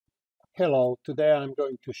Hello, today I'm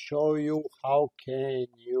going to show you how can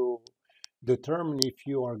you determine if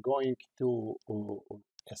you are going to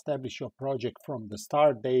establish your project from the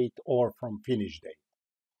start date or from finish date.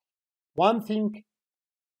 One thing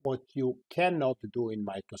what you cannot do in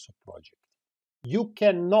Microsoft Project, you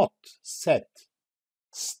cannot set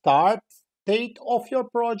start date of your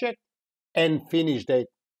project and finish date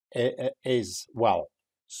as well.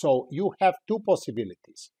 So you have two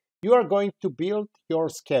possibilities. You are going to build your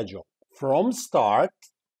schedule from start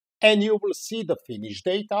and you will see the finish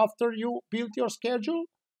date after you build your schedule,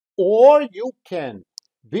 or you can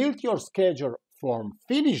build your schedule from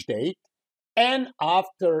finish date and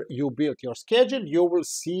after you build your schedule you will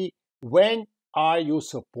see when are you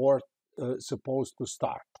supposed to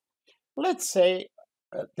start. Let's say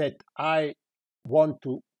that I want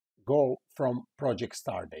to go from project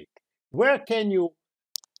start date. Where can you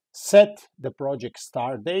set the project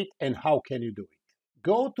start date and how can you do it?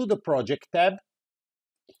 Go to the project tab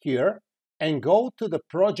here and go to the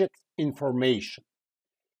project information.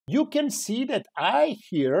 You can see that I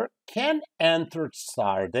here can enter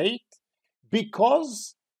start date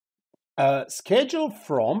because schedule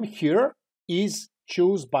from here is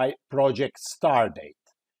choose by project start date.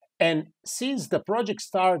 And since the project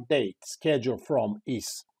start date schedule from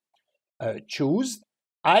is choose,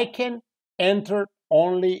 I can enter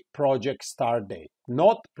only project start date,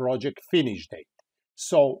 not project finish date.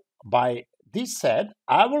 So by this said,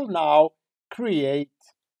 I will now create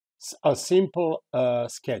a simple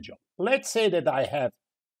schedule. Let's say that I have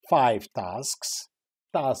 5 tasks.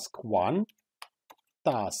 Task 1,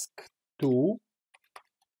 task 2,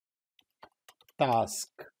 task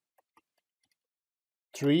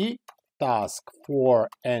 3, task 4,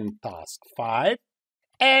 and task 5.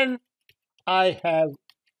 And I have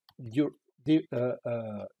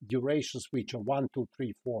durations which are 1, 2,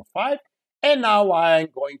 3, 4, 5. And now I'm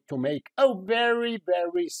going to make a very,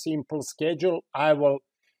 very simple schedule. I will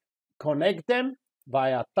connect them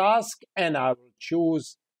via task and I will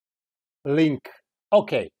choose link.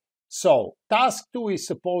 Okay, so task 2 is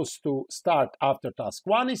supposed to start after task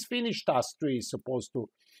 1 is finished, task 3 is supposed to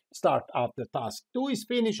start after task 2 is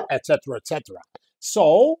finished, etc., etc.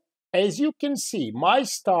 So, as you can see, my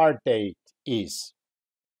start date is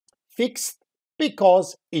fixed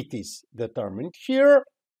because it is determined here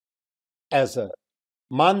as a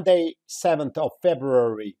Monday, 7th of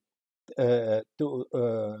February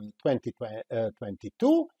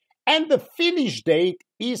 2022, and the finish date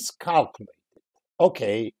is calculated.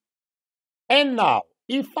 Okay, and now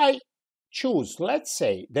if I choose, let's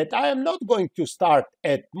say that I am not going to start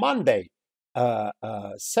at Monday,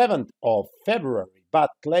 7th of February,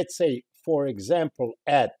 but let's say, for example,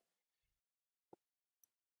 at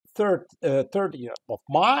 30th of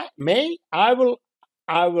May, I will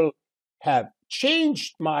have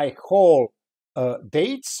changed my whole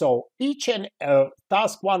date. So each and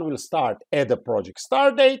task 1 will start at the project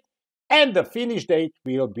start date and the finish date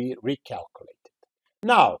will be recalculated.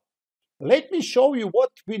 Now, let me show you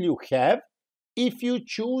what will you have if you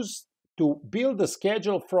choose to build a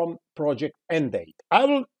schedule from project end date. I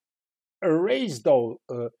will erase those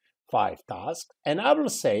 5 tasks and I will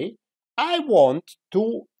say I want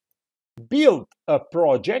to build a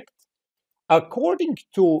project according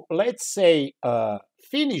to, let's say,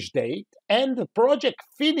 finish date, and the project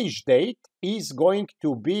finish date is going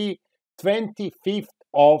to be 25th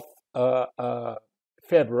of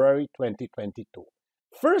February 2022.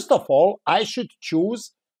 First of all, I should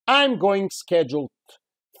choose I'm going scheduled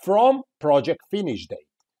from project finish date.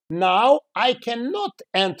 Now I cannot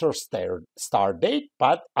enter start date,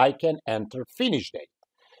 but I can enter finish date.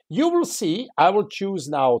 You will see I will choose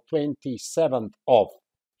now 27th of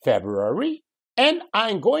February, and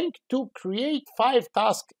I'm going to create 5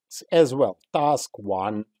 tasks as well. Task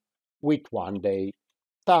 1 with 1 day,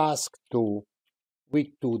 task 2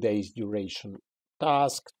 with 2 days duration,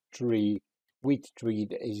 task 3 with 3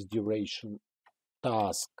 days duration,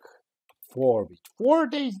 task 4 with 4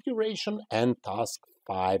 days duration, and task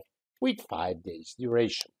 5 with 5 days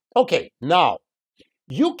duration. Okay, now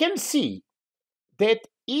you can see that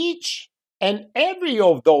each and every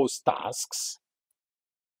of those tasks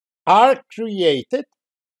are created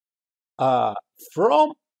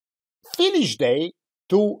from finish date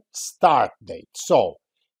to start date. So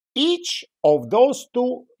each of those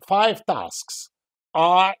 5 tasks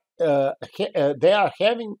are they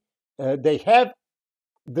have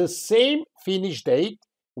the same finish date,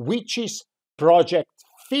 which is project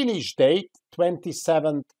finish date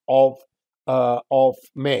 27th of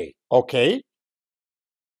May. Okay,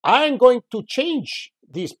 I'm going to change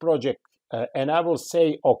this project and I will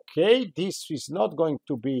say, okay, this is not going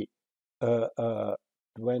to be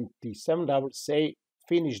 27th, I will say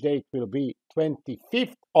finish date will be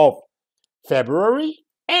 25th of February,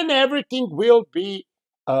 and everything will be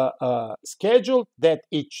scheduled that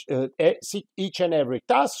each and every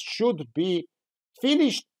task should be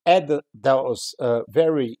finished at those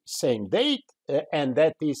very same date, and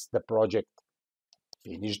that is the project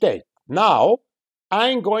finish date. Now,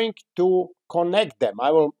 I'm going to connect them.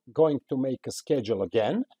 I will going to make a schedule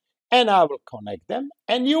again, and I will connect them,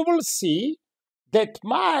 and you will see that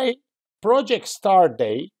my project start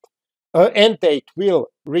date end date will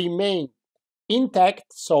remain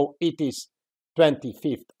intact, so it is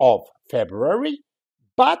 25th of February,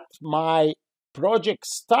 but my project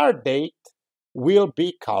start date will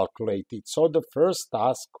be calculated. So the first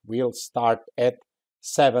task will start at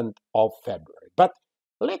 7th of February. But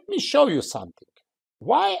let me show you something.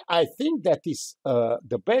 Why I think that is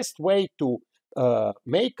the best way to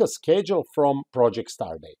make a schedule from project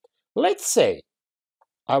start date. Let's say,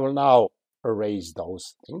 I will now erase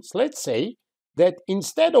those things. Let's say that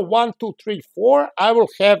instead of 1, 2, 3, 4, I will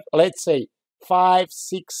have, let's say, 5,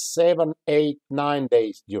 6, 7, 8, 9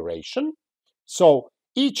 days duration. So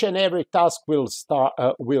each and every task will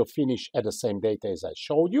finish at the same date as I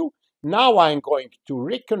showed you. Now I'm going to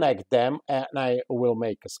reconnect them and I will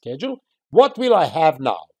make a schedule. What will I have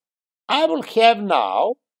now? I will have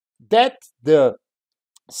now that the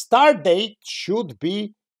start date should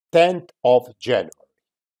be 10th of January.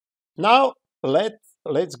 Now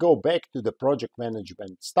let's go back to the project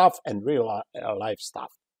management stuff and real life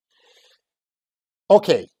stuff.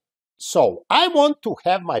 Okay, so I want to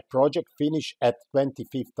have my project finish at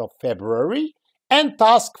 25th of February, and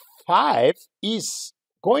task 5 is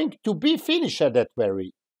going to be finished at that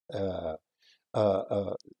very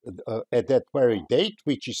date,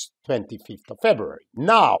 which is 25th of February.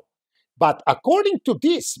 Now, but according to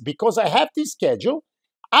this, because I have this schedule,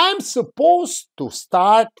 I'm supposed to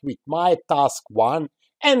start with my task 1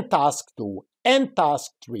 and task 2 and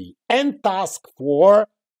task 3 and task 4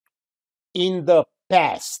 in the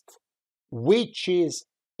past, which is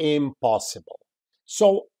impossible.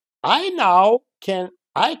 So I can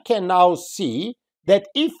now see that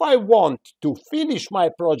if I want to finish my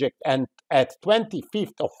project at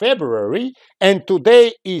 25th of February, and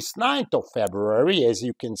today is 9th of February, as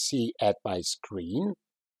you can see at my screen,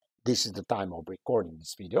 this is the time of recording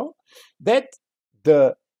this video, that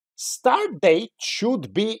the start date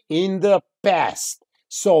should be in the past.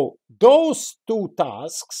 So those two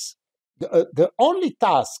tasks, the only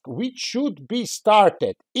task which should be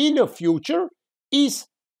started in the future is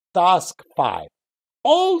task 5.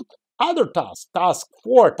 All other tasks, task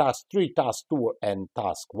 4, task 3, task 2, and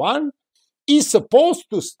task 1, is supposed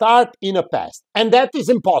to start in the past, and that is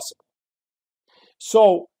impossible.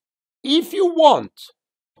 So if you want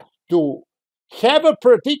to have a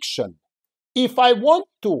prediction, if I want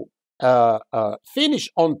to finish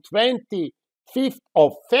on 25th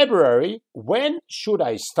of February, when should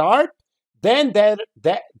I start? Then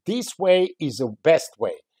this way is the best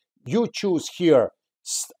way. You choose here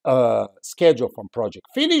schedule from project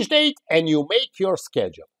finish date and you make your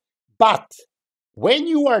schedule. But when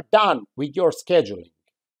you are done with your scheduling,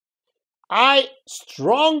 I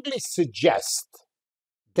strongly suggest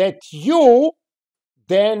that you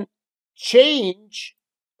then change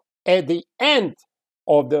at the end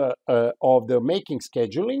of the making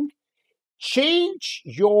scheduling, change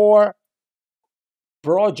your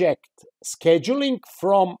project scheduling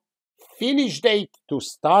from finish date to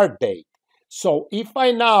start date. So if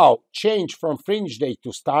I now change from finish date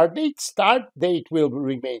to start date will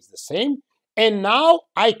remain the same, and now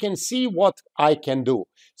I can see what I can do.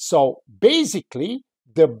 So basically,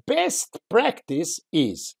 the best practice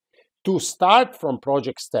is to start from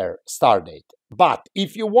project start date. But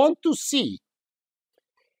if you want to see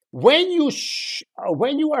when you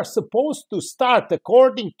are supposed to start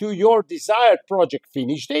according to your desired project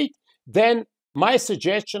finish date, then my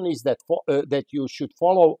suggestion is that that you should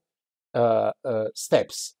follow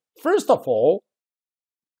steps. First of all,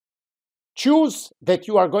 choose that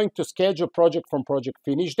you are going to schedule project from project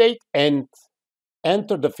finish date and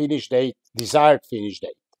enter the finish date, desired finish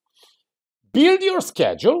date. Build your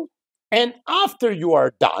schedule, and after you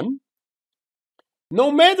are done,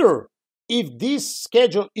 no matter if this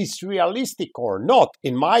schedule is realistic or not,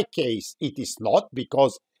 in my case it is not,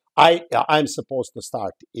 because I'm supposed to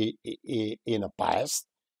start in a past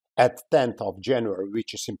at 10th of January,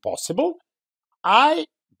 which is impossible. I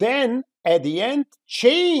then at the end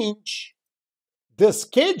change the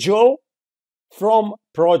schedule from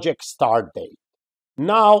project start date.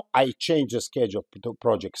 Now I change the schedule to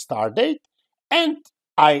project start date, and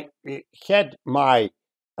I had my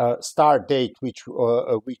start date, which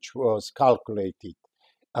was calculated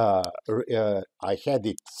I had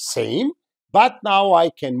it same, but now I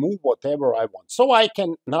can move whatever I want. So I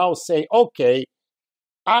can now say, okay,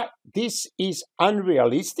 this is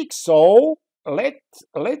unrealistic. So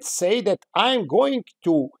let's say that I'm going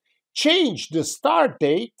to change the start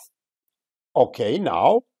date. Okay,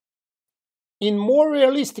 now in more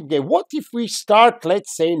realistic day. What if we start,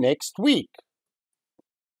 let's say, next week?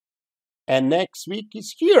 And next week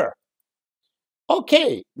is here.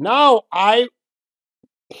 Okay, now I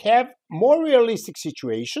have more realistic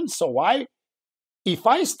situations. So if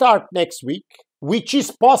I start next week, which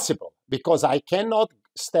is possible because I cannot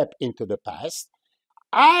step into the past,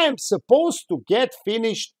 I am supposed to get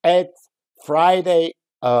finished at Friday,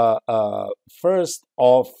 1st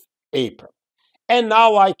of April. And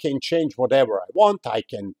now I can change whatever I want. I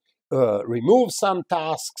can remove some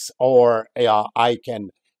tasks, or I can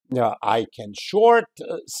short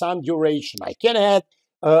some duration. I can add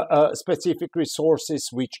specific resources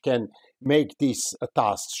which can make these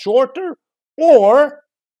tasks shorter. Or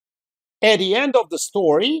at the end of the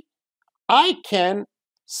story, I can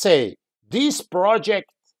say this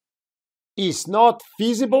project is not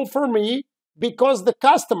feasible for me because the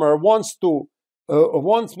customer wants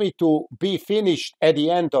me to be finished at the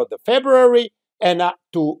end of the February, and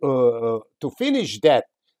to finish that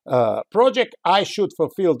project, I should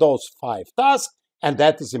fulfill those 5 tasks, and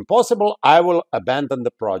that is impossible. I will abandon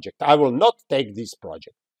the project. I will not take this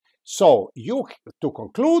project. So to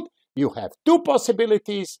conclude, you have 2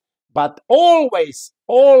 possibilities, but always,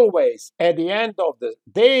 always at the end of the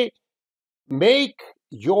day, make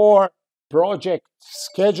your project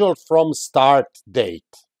scheduled from start date.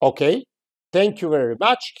 Okay? Thank you very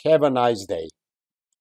much. Have a nice day.